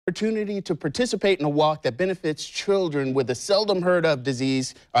Opportunity to participate in a walk that benefits children with a seldom heard of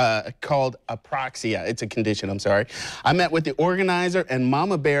disease called Apraxia. It's a condition, I'm sorry. I met with the organizer and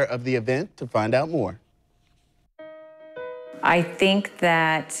mama bear of the event to find out more. I think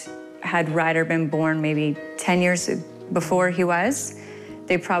that had Ryder been born maybe 10 years before he was,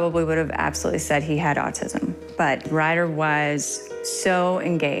 they probably would have absolutely said he had autism. But Ryder was so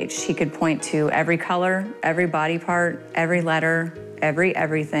engaged. He could point to every color, every body part, every letter,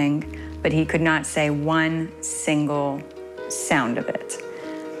 everything, but he could not say one single sound of it.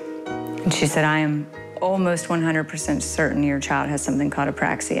 And she said, I am almost 100% certain your child has something called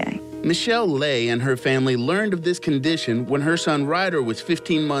apraxia. Michelle Lay and her family learned of this condition when her son Ryder was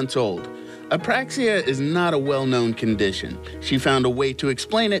 15 months old. Apraxia is not a well-known condition. She found a way to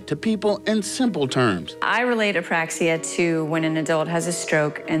explain it to people in simple terms. I relate apraxia to when an adult has a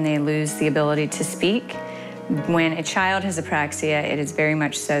stroke and they lose the ability to speak. When a child has apraxia, it is very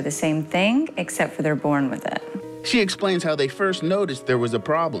much so the same thing, except for they're born with it. She explains how they first noticed there was a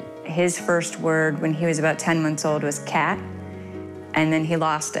problem. His first word when he was about 10 months old was cat, and then he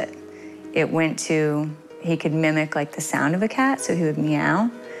lost it. It went to, he could mimic like the sound of a cat, so he would meow.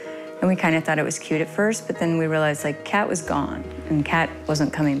 And we kind of thought it was cute at first, but then we realized like cat was gone and cat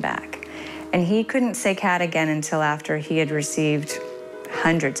wasn't coming back. And he couldn't say cat again until after he had received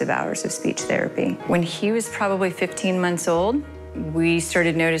hundreds of hours of speech therapy. When he was probably 15 months old, we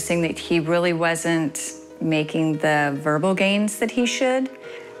started noticing that he really wasn't making the verbal gains that he should.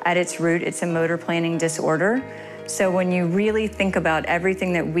 At its root, it's a motor planning disorder. So when you really think about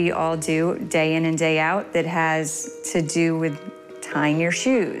everything that we all do day in and day out that has to do with tying your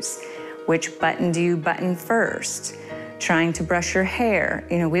shoes, which button do you button first, trying to brush your hair,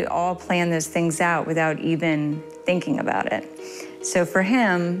 you know, we all plan those things out without even thinking about it. So for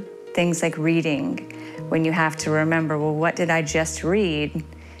him, things like reading, when you have to remember, well, what did I just read?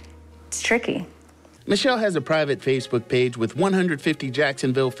 It's tricky. Michelle has a private Facebook page with 150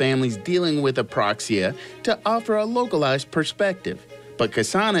 Jacksonville families dealing with apraxia to offer a localized perspective. But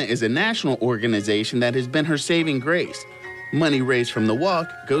Kasana is a national organization that has been her saving grace. Money raised from the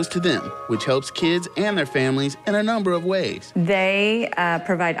walk goes to them, which helps kids and their families in a number of ways. They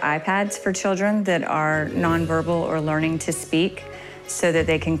provide iPads for children that are nonverbal or learning to speak so that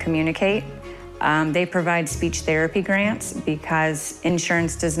they can communicate. They provide speech therapy grants because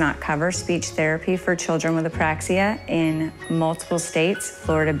insurance does not cover speech therapy for children with apraxia in multiple states,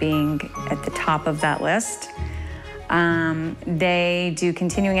 Florida being at the top of that list. They do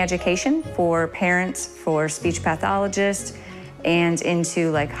continuing education for parents, for speech pathologists, and into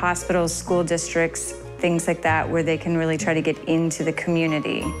like hospitals, school districts, things like that, where they can really try to get into the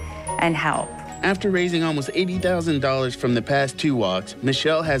community and help. After raising almost $80,000 from the past two walks,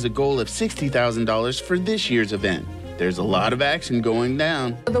 Michelle has a goal of $60,000 for this year's event. There's a lot of action going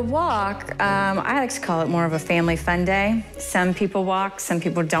down. The walk, I like to call it more of a family fun day. Some people walk, some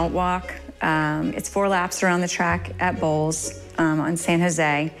people don't walk. It's 4 laps around the track at Bowles on San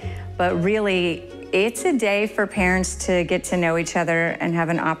Jose. But really, it's a day for parents to get to know each other and have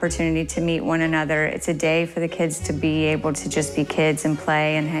an opportunity to meet one another. It's a day for the kids to be able to just be kids and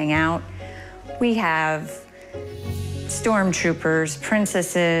play and hang out. We have stormtroopers,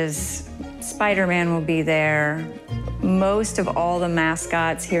 princesses, Spider-Man will be there. Most of all the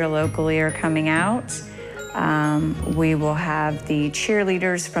mascots here locally are coming out. We will have the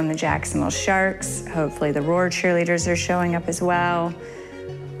cheerleaders from the Jacksonville Sharks. Hopefully the Roar cheerleaders are showing up as well.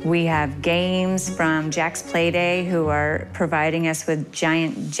 We have games from Jack's Playday, who are providing us with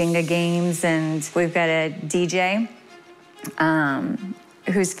giant Jenga games, and we've got a DJ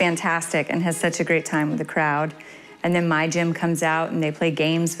who's fantastic and has such a great time with the crowd. And then my gym comes out and they play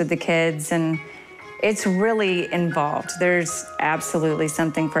games with the kids, and it's really involved. There's absolutely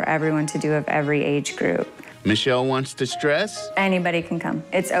something for everyone to do of every age group. Michelle wants to stress? Anybody can come.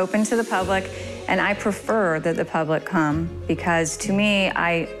 It's open to the public, and I prefer that the public come because to me,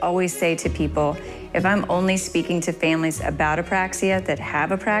 I always say to people, if I'm only speaking to families about apraxia that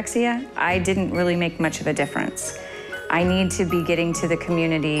have apraxia, I didn't really make much of a difference. I need to be getting to the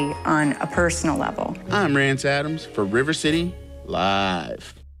community on a personal level. I'm Rance Adams for River City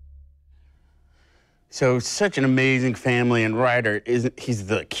Live. So such an amazing family, and Ryder, he's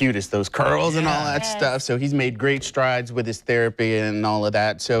the cutest, those curls and all that stuff. So he's made great strides with his therapy and all of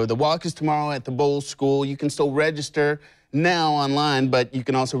that. So the walk is tomorrow at the Bowles School. You can still register now online, but you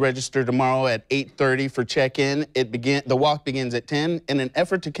can also register tomorrow at 8:30 for check-in. The walk begins at 10 in an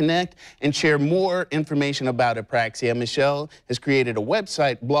effort to connect and share more information about apraxia. Michelle has created a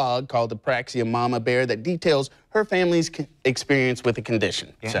website blog called Apraxia Mama Bear that details her family's experience with the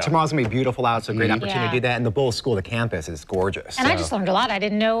condition. Yeah, tomorrow's gonna be beautiful out, so a great opportunity to do that. And the Bulls School, the campus is gorgeous. And I just learned a lot. I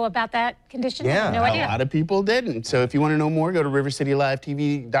didn't know about that condition. Yeah, no idea. A lot of people didn't. So if you want to know more, go to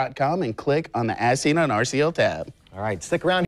rivercitylivetv.com and click on the As Seen on RCL tab. All right, stick around.